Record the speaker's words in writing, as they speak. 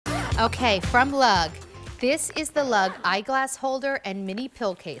Okay, from Lug. This is the Lug Eyeglass Holder and Mini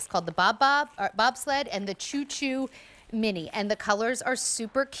Pill Case called the Bobsled and the Choo Choo Mini. And the colors are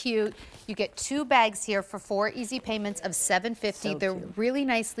super cute. You get 2 bags here for 4 easy payments of $7.50. So They're cute. really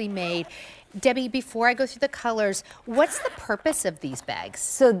nicely made. Debbie, before I go through the colors, what's the purpose of these bags?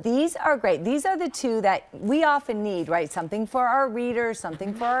 So these are great. These are the 2 that we often need, right? Something for our readers,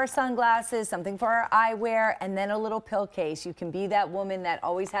 something for our sunglasses, something for our eyewear, and then a little pill case. You can be that woman that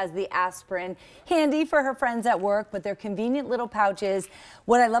always has the aspirin handy for her friends at work, but they're convenient little pouches.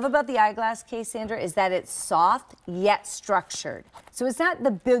 What I love about the eyeglass case, Sandra, is that it's soft yet structured. So it's not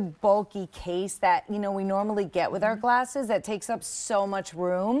the big bulky case that, you know, we normally get with our glasses that takes up so much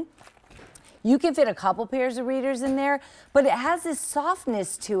room. You can fit a couple pairs of readers in there, but it has this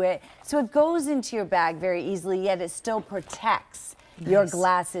softness to it, so it goes into your bag very easily, yet it still protects your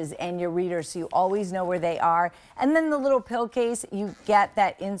glasses and your readers, so you always know where they are. And then the little pill case, you get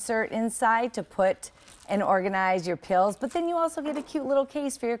that insert inside to put and organize your pills, but then you also get a cute little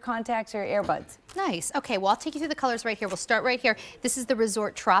case for your contacts or your earbuds. Nice. Okay, well, I'll take you through the colors right here. We'll start right here. This is the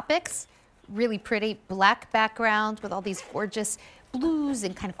Resort Tropics. Really pretty black background with all these gorgeous blues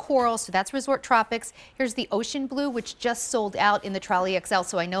and kind of coral, so that's Resort Tropics. Here's the Ocean Blue, which just sold out in the Trolley XL,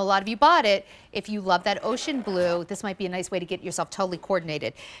 so I know a lot of you bought it. If you love that Ocean Blue, this might be a nice way to get yourself totally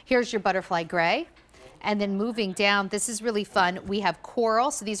coordinated. Here's your Butterfly Gray. And then moving down, this is really fun. We have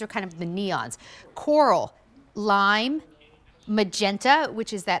Coral, so these are kind of the neons. Coral, Lime, Magenta,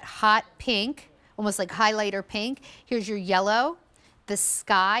 which is that hot pink, almost like highlighter pink. Here's your Yellow, the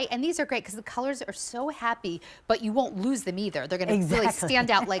Sky, and these are great because the colors are so happy, but you won't lose them either. They're going to really stand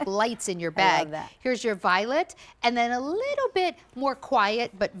out like lights in your bag. I love that. Here's your Violet, and then a little bit more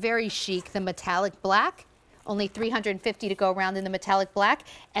quiet but very chic, the Metallic Black. Only $350 to go around in the Metallic Black,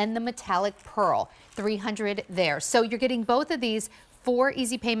 and the Metallic Pearl, $300 there. So you're getting both of these 4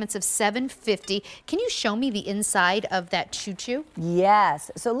 easy payments of $7.50. Can you show me the inside of that Choo Choo?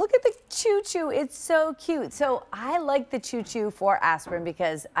 Yes. So look at the Choo Choo. It's so cute. So I like the Choo Choo for aspirin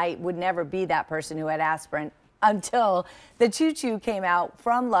because I would never be that person who had aspirin until the Choo Choo came out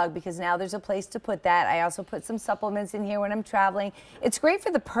from Lug, because now there's a place to put that. I also put some supplements in here when I'm traveling. It's great for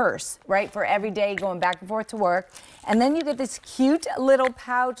the purse, right? For every day going back and forth to work. And then you get this cute little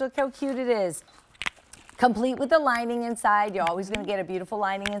pouch. Look how cute it is. Complete with the lining inside. You're always going to get a beautiful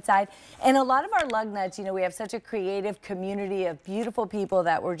lining inside. And a lot of our lug nuts, you know, we have such a creative community of beautiful people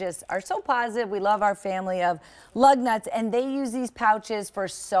that are so positive. We love our family of lug nuts, and they use these pouches for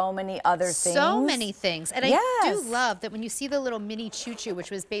so many other things. So many things. And yes. I do love that when you see the little mini Choo Choo, which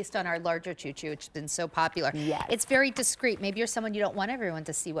was based on our larger Choo Choo, which has been so popular. Yes. It's very discreet. Maybe you're someone you don't want everyone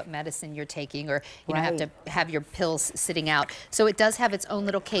to see what medicine you're taking, or you know, have to have your pills sitting out. So it does have its own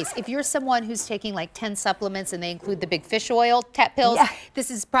little case. If you're someone who's taking like 10 supplements and they include the big fish oil pills,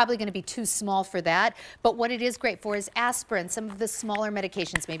 this is probably going to be too small for that. But what it is great for is aspirin, some of the smaller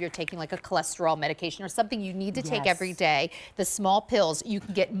medications. Maybe you're taking like a cholesterol medication or something you need to take every day. The small pills, you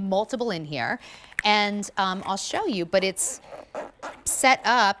can get multiple in here. And I'll show you, but it's set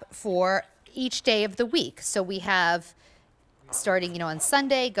up for each day of the week. So we have starting, you know, on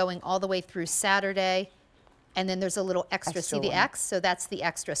Sunday, going all the way through Saturday. And then there's a little extra. See the X? So that's the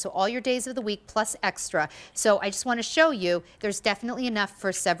extra. So all your days of the week plus extra. So I just want to show you there's definitely enough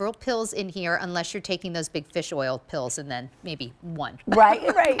for several pills in here, unless you're taking those big fish oil pills and then maybe one. Right,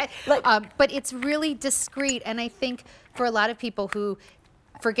 right. But it's really discreet. And I think for a lot of people who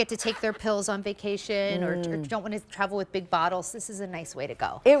forget to take their pills on vacation or don't want to travel with big bottles, this is a nice way to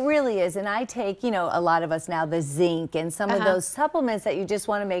go. It really is. And I take, you know, a lot of us now, the zinc and some of those supplements that you just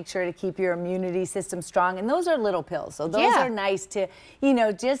want to make sure to keep your immunity system strong. And those are little pills. So those are nice to, you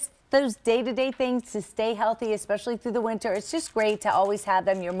know, just those day-to-day things to stay healthy, especially through the winter. It's just great to always have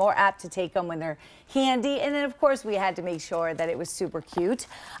them. You're more apt to take them when they're handy. And then, of course, we had to make sure that it was super cute.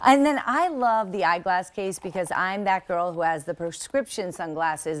 And then I love the eyeglass case because I'm that girl who has the prescription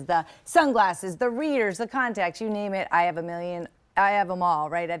sunglasses, the readers, the contacts, you name it. I have a million. I have them all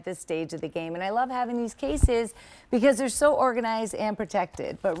right at this stage of the game. And I love having these cases because they're so organized and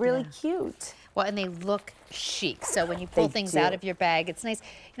protected, but really cute. Well, and they look chic. So when you pull things out of your bag, it's nice.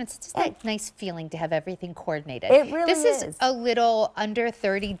 You know, it's just that nice feeling to have everything coordinated. It really is. This is a little under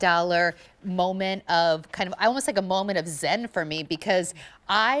 $30 moment of kind of almost like a moment of zen for me, because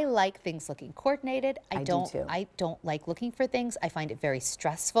I like things looking coordinated. I don't like looking for things. I find it very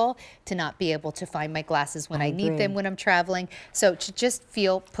stressful to not be able to find my glasses when I need them when I'm traveling. So to just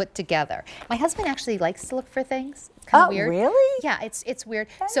feel put together. My husband actually likes to look for things, Oh, weird. really? Yeah, it's weird.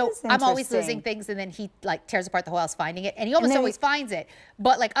 That So is I'm always losing interesting. things, and then he like tears apart the whole house finding it, and he almost always finds it.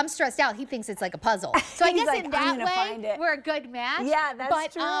 But like I'm stressed out. He thinks it's like a puzzle. So I He's guess like, in "I'm that gonna find way it." we're a good match. Yeah,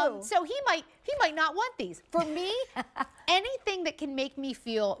 that's true. So he might not want these. For me, anything that can make me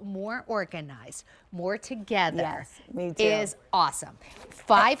feel more organized, more together, Yes, me too. is awesome.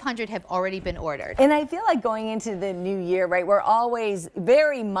 500 have already been ordered. And I feel like going into the new year, right, we're always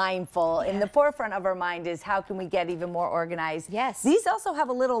very mindful. In the forefront of our mind is how can we get even more organized. Yes. These also have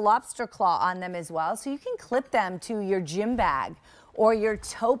a little lobster claw on them as well, so you can clip them to your gym bag or your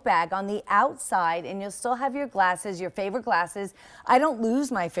tote bag on the outside, and you'll still have your glasses, your favorite glasses. I don't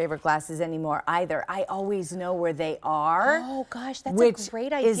lose my favorite glasses anymore either. I always know where they are. Oh gosh, that's which a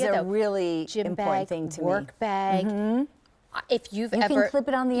great idea. is a though. really Gym important bag, thing to work bag. If you've You can ever clip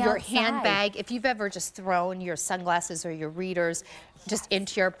it on the your outside. handbag, if you've ever just thrown your sunglasses or your readers just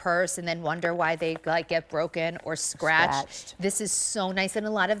into your purse and then wonder why they like get broken or scratched, this is so nice. And a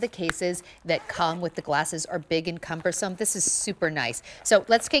lot of the cases that come with the glasses are big and cumbersome. This is super nice. So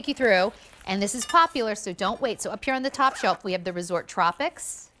let's take you through, and this is popular, so don't wait. So up here on the top shelf, we have the Resort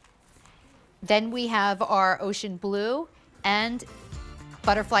Tropics. Then we have our Ocean Blue and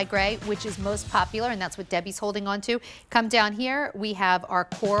Butterfly Gray, which is most popular, and that's what Debbie's holding on to. Come down here, we have our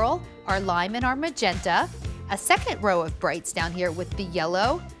Coral, our Lime, and our Magenta. A second row of brights down here with the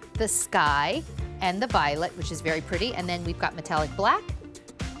Yellow, the Sky, and the Violet, which is very pretty. And then we've got Metallic Black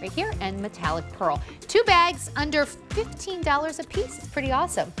right here and Metallic Pearl. 2 bags under $15 a piece. It's pretty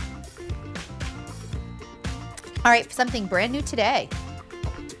awesome. All right, something brand new today.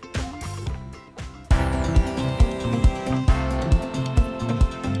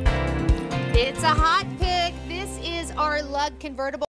 It's a hot pick. This is our Lug convertible.